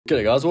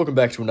G'day guys, welcome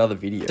back to another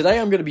video. Today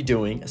I'm going to be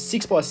doing a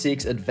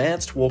 6x6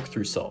 advanced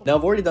walkthrough solve. Now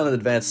I've already done an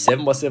advanced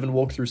 7x7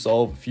 walkthrough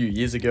solve a few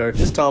years ago.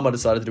 This time I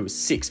decided to do a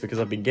 6 because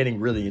I've been getting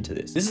really into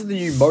this. This is the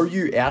new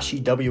Moyu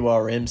Aoshi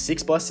WRM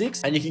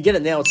 6x6 and you can get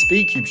it now at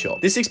Speedcube shop.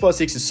 This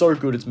 6x6 is so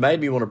good it's made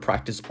me want to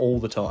practice all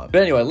the time.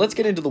 But anyway, let's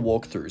get into the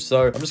walkthrough.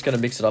 So I'm just going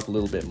to mix it up a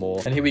little bit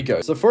more and here we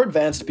go. So for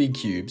advanced speed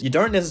cubes, you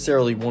don't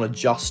necessarily want to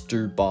just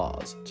do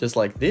bars just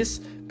like this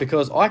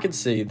because I can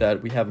see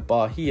that we have a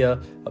bar here,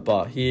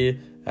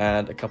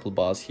 and a couple of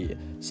bars here.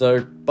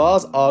 So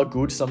bars are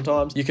good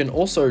sometimes. You can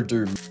also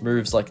do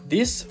moves like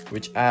this,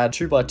 which add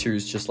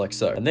 2x2s just like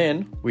so. And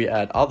then we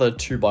add other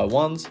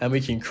 2x1s and we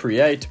can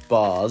create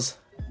bars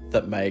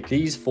that make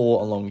these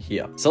four along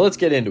here. So let's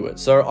get into it.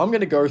 So I'm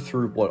gonna go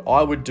through what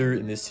I would do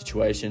in this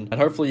situation and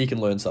hopefully you can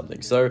learn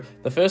something. So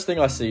the first thing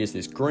I see is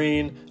this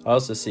green. I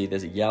also see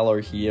there's a yellow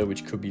here,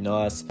 which could be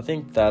nice. I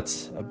think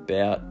that's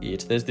about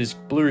it. There's this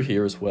blue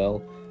here as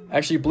well.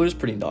 Actually, blue's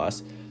pretty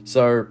nice.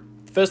 So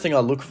first thing I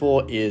look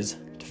for is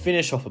to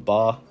finish off a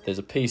bar. There's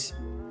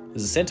a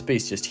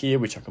centerpiece just here,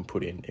 which I can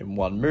put in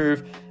one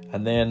move.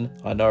 And then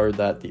I know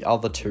that the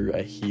other two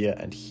are here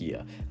and here.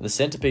 And the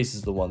centerpiece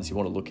is the ones you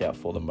want to look out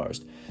for the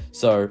most.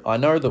 So I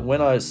know that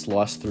when I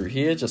slice through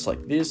here, just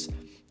like this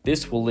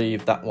will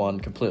leave that one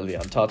completely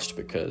untouched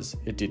because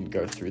it didn't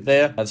go through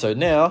there. And so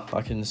now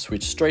I can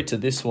switch straight to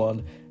this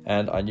one.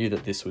 And I knew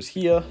that this was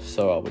here,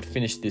 so I would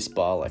finish this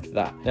bar like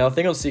that. Now, the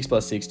thing on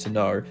 6x6 to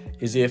know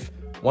is if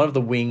one of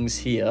the wings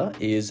here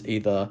is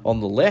either on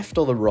the left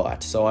or the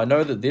right. So I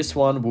know that this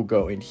one will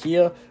go in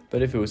here,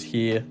 but if it was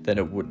here, then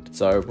it wouldn't.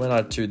 So when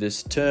I do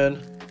this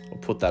turn, I'll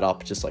put that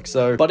up just like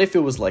so. But if it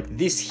was like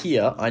this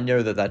here, I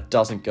know that that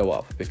doesn't go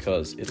up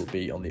because it'll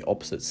be on the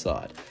opposite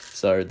side.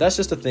 So that's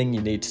just a thing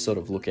you need to sort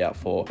of look out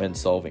for when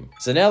solving.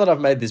 So now that I've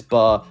made this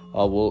bar,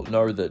 I will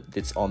know that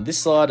it's on this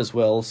side as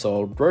well. So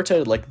I'll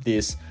rotate it like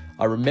this.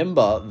 I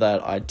remember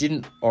that I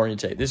didn't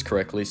orientate this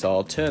correctly, so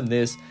I'll turn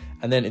this.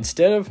 And then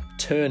instead of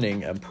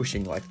turning and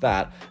pushing like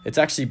that, it's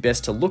actually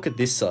best to look at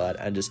this side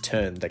and just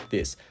turn like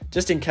this,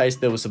 just in case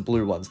there were some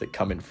blue ones that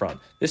come in front.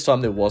 This time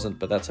there wasn't,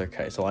 but that's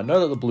okay. So I know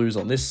that the blue's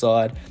on this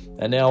side,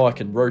 and now I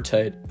can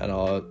rotate and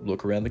I'll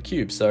look around the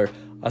cube. So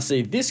I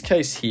see this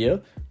case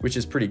here, which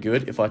is pretty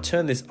good. If I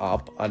turn this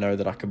up, I know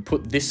that I can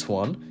put this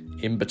one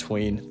in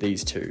between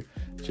these two,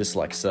 just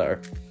like so.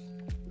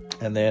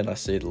 And then I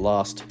see the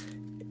last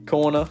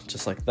corner,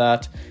 just like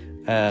that.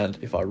 And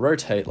if I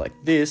rotate like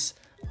this,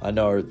 I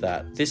know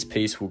that this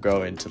piece will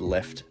go into the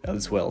left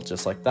as well,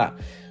 just like that.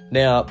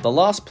 Now, the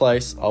last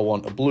place I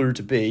want a blue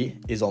to be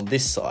is on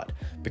this side,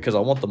 because I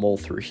want them all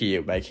through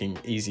here, making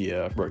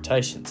easier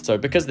rotations. So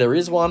because there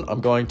is one,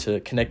 I'm going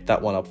to connect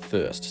that one up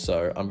first.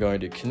 So I'm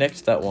going to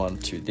connect that one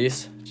to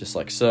this, just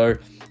like so.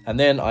 And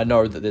then I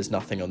know that there's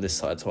nothing on this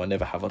side, so I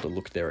never have to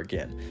look there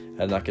again.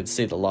 And I can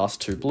see the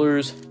last two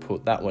blues,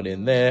 put that one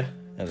in there,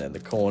 and then the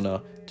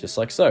corner, just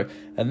like so.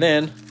 And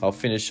then I'll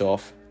finish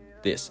off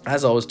this.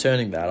 As I was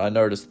turning that, I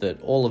noticed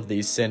that all of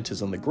these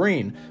centers on the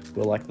green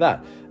were like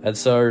that. And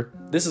so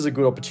this is a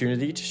good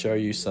opportunity to show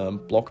you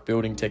some block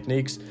building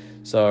techniques.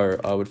 So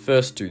I would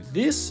first do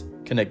this,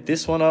 connect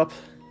this one up,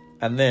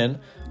 and then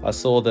I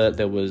saw that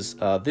there was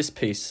this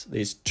piece,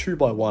 these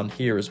 2x1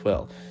 here as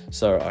well.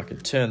 So I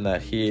could turn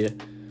that here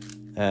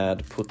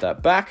and put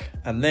that back,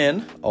 and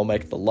then I'll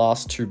make the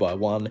last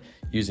 2x1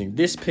 using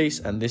this piece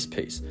and this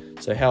piece.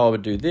 So how I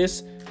would do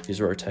this is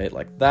rotate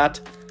like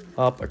that,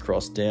 up,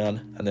 across,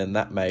 down, and then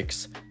that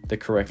makes the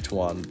correct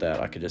one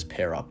that I could just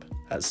pair up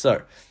as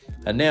so.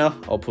 And now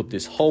I'll put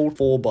this whole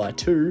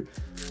 4x2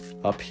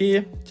 up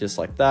here, just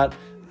like that,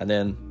 and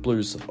then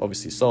blue's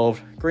obviously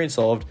solved, green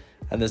solved,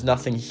 and there's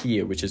nothing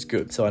here, which is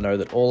good. So I know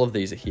that all of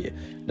these are here.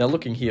 Now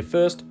looking here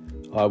first,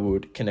 I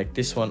would connect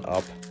this one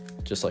up,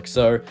 just like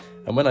so,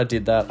 and when I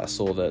did that, I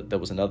saw that there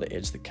was another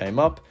edge that came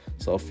up,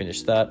 so I'll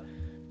finish that,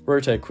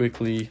 rotate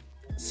quickly,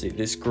 see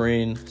this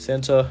green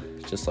center,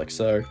 just like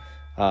so.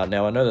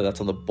 Now I know that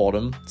that's on the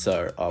bottom,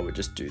 so I would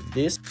just do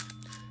this,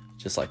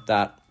 just like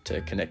that,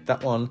 to connect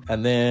that one.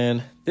 And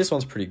then this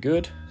one's pretty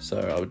good, so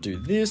I would do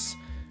this,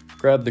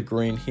 grab the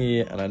green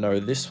here, and I know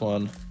this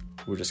one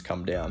will just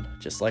come down,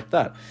 just like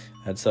that.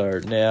 And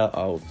so now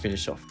I'll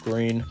finish off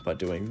green by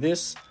doing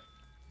this,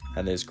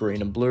 and there's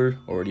green and blue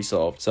already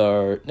solved.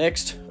 So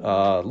next,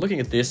 looking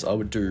at this, I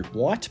would do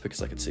white,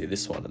 because I could see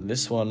this one and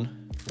this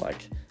one,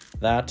 like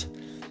that.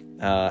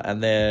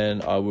 And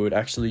then I would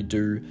actually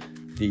do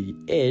the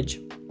edge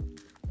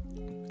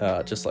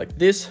just like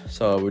this.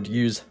 So I would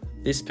use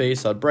this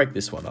piece, I'd break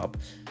this one up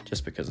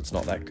just because it's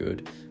not that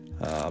good.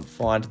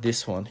 Find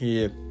this one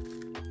here,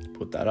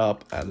 put that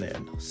up, and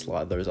then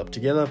slide those up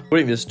together,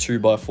 putting this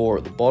 2x4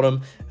 at the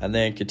bottom, and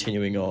then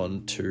continuing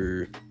on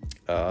to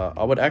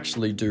I would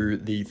actually do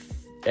the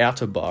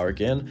outer bar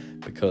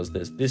again, because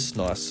there's this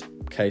nice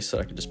case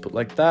that I can just put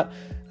like that.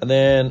 And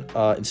then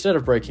instead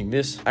of breaking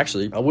this,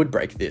 actually I would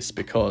break this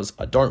because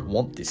I don't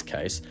want this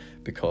case,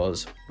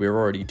 because we're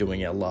already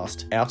doing our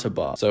last outer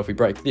bar. So if we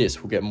break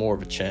this, we'll get more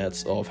of a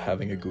chance of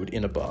having a good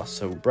inner bar.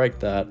 So we'll break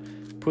that,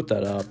 put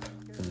that up,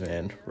 and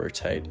then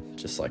rotate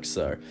just like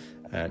so.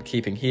 And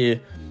keeping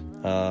here,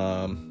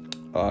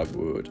 I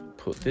would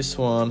put this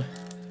one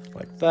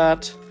like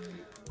that,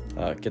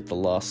 get the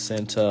last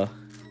center,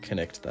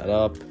 connect that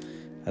up,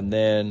 and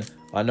then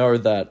I know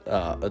that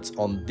it's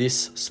on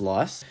this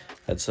slice,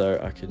 and so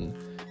I can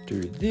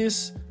do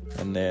this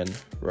and then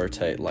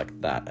rotate like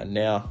that. And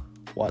now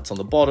white's on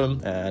the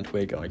bottom, and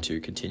we're going to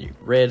continue.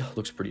 Red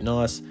looks pretty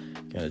nice.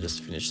 Gonna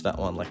just finish that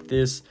one like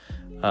this.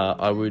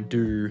 I would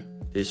do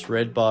this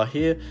red bar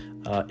here.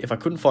 If I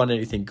couldn't find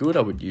anything good,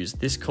 I would use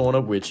this corner,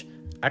 which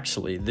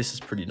actually this is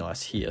pretty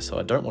nice here, so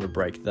I don't want to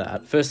break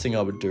that. First thing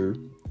I would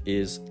do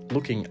is,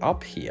 looking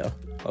up here,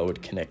 I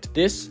would connect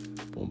this,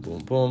 boom, boom,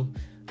 boom,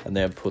 and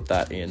then put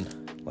that in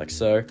like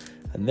so.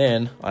 And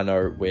then I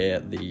know where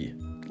the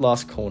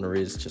last corner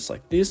is, just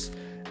like this.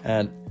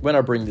 And when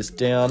I bring this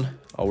down,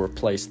 I'll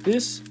replace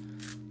this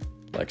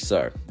like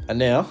so. And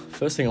now,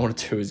 first thing I want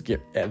to do is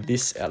get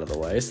this out of the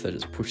way, so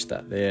just push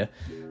that there.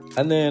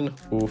 And then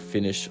we'll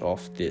finish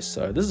off this.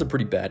 So this is a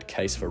pretty bad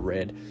case for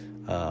red,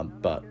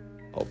 but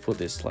I'll put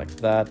this like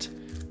that,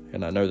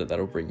 and I know that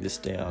that'll bring this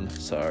down.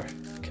 So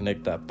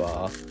connect that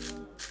bar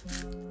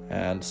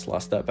and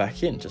slice that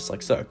back in, just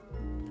like so.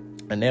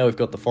 And now we've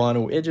got the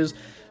final edges.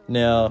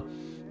 Now,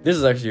 this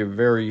is actually a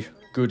very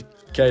good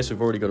case.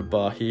 We've already got a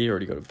bar here,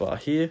 already got a bar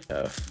here.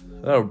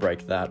 That'll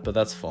break that, but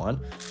that's fine.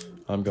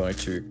 I'm going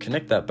to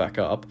connect that back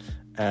up.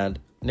 And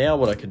now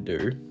what I can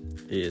do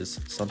is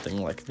something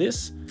like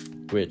this,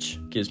 which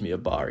gives me a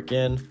bar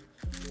again.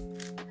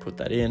 Put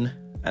that in,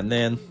 and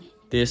then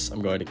this,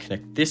 I'm going to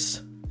connect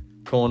this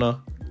corner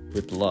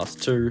with the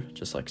last two,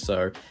 just like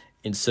so.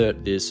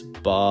 Insert this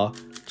bar,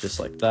 just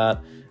like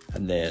that,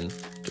 and then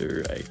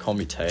do a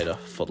commutator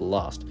for the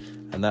last.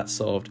 And that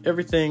solved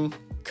everything.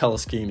 Color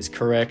scheme is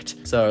correct.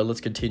 So let's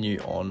continue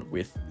on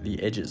with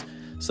the edges.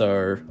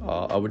 So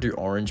I would do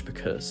orange,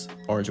 because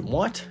orange and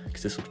white,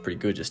 because this looks pretty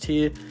good just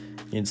here.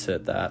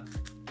 Insert that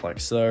like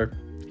so.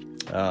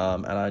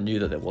 And I knew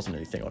that there wasn't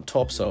anything on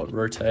top, so I would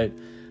rotate.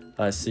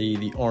 I see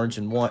the orange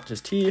and white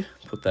just here,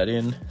 put that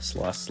in,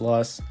 slice,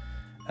 slice.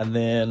 And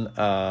then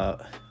I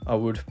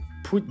would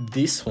put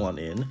this one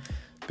in,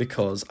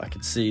 because I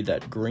could see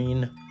that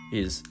green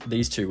is,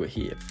 these two were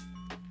here.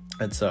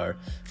 And so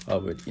I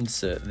would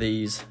insert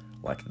these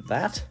like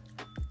that.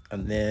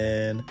 And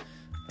then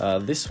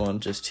this one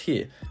just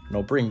here. And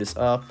I'll bring this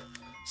up,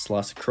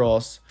 slice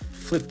across,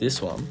 flip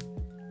this one,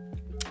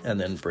 and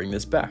then bring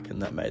this back,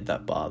 and that made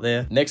that bar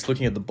there. Next,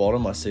 looking at the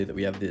bottom, I see that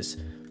we have this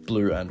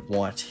blue and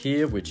white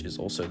here, which is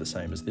also the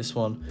same as this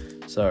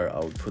one. So I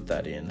would put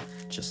that in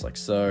just like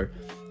so.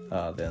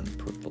 Then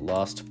put the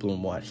last blue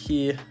and white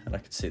here, and I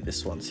can see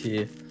this one's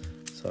here.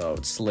 So I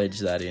would sledge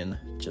that in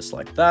just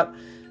like that.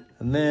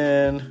 And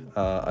then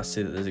I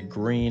see that there's a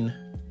green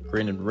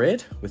and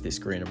red with this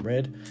green and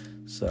red.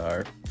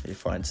 So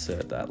if I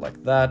insert that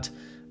like that,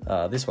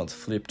 this one's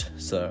flipped,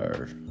 so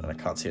and I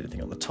can't see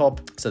anything on the top.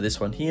 So this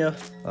one here,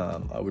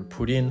 I would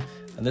put in,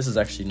 and this is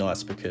actually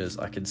nice because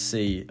I can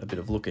see a bit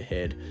of look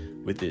ahead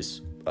with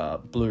this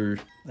blue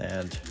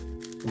and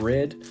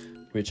red,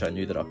 which I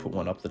knew that I put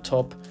one up the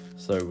top.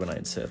 So when I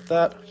insert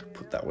that,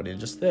 put that one in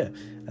just there.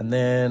 And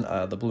then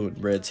the blue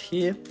and reds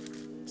here,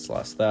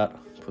 slice that,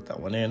 put that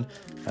one in,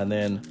 and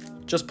then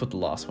just put the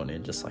last one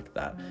in just like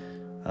that.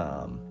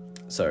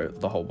 So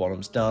the whole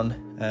bottom's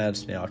done,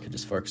 and now I can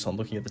just focus on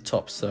looking at the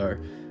top. So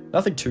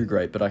nothing too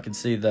great, but I can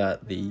see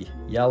that the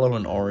yellow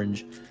and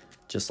orange,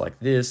 just like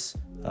this,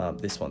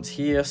 this one's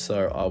here.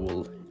 So I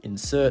will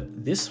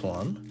insert this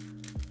one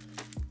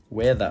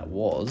where that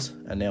was,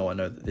 and now I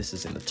know that this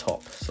is in the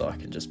top, so I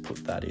can just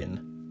put that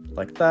in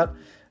like that.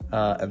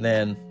 And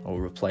then I'll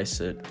replace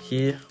it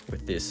here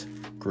with this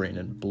green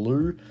and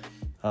blue.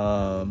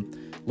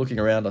 Looking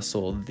around, I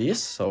saw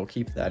this, so I'll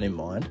keep that in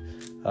mind.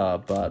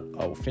 But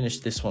I will finish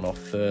this one off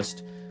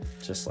first,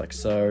 just like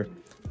so,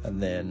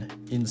 and then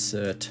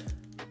insert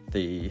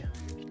the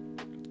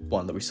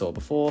one that we saw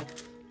before,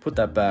 put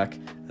that back,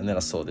 and then I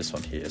saw this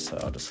one here, so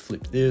I'll just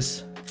flip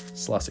this,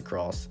 slice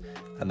across,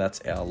 and that's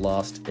our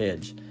last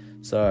edge.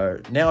 So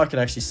now I can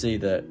actually see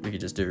that we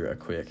could just do a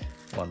quick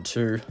 1,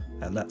 2,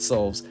 and that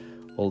solves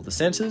all of the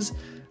centers.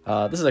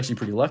 This is actually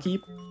pretty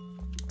lucky.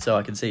 So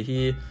I can see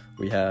here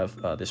we have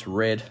this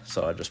red,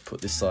 so I just put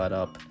this side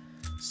up,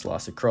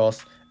 slice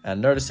across, and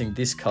noticing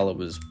this color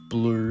was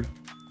blue,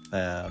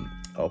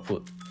 I'll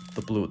put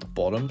the blue at the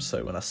bottom,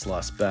 so when I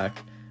slice back,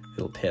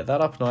 it'll pair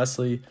that up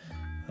nicely,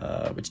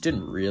 which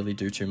didn't really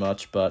do too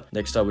much. But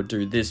next I would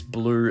do this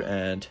blue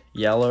and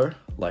yellow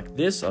like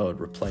this. I would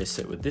replace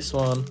it with this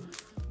one,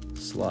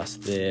 slice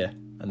there,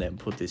 and then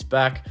put this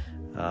back,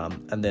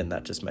 and then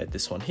that just made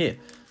this one here.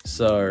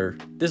 So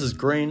this is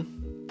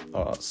green,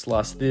 I'll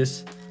slice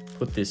this,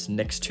 put this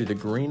next to the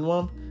green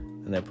one,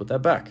 and then put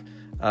that back.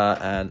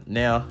 And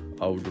now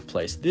I would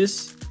replace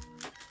this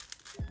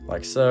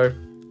like so,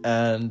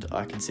 and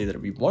I can see that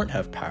we won't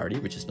have parity,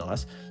 which is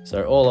nice.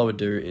 So all I would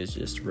do is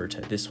just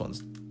rotate this one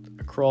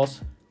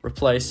across,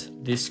 replace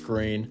this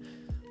green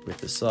with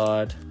the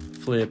side,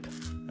 flip,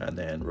 and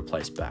then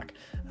replace back,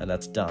 and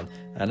that's done.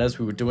 And as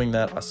we were doing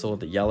that, I saw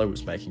the yellow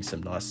was making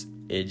some nice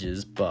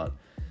edges, but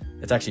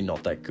It's actually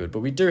not that good, but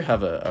we do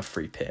have a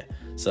free pair.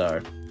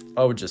 So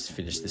I would just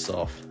finish this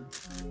off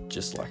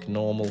just like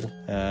normal.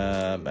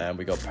 And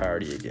we got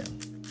parity again.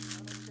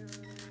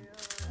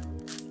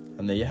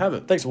 And there you have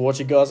it. Thanks for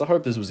watching, guys. I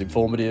hope this was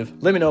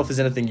informative. Let me know if there's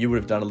anything you would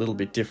have done a little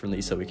bit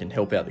differently so we can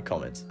help out the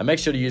comments. And make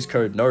sure to use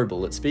code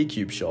NOBLE at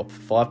Speedcube Shop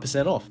for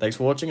 5% off. Thanks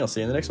for watching. I'll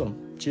see you in the next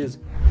one. Cheers.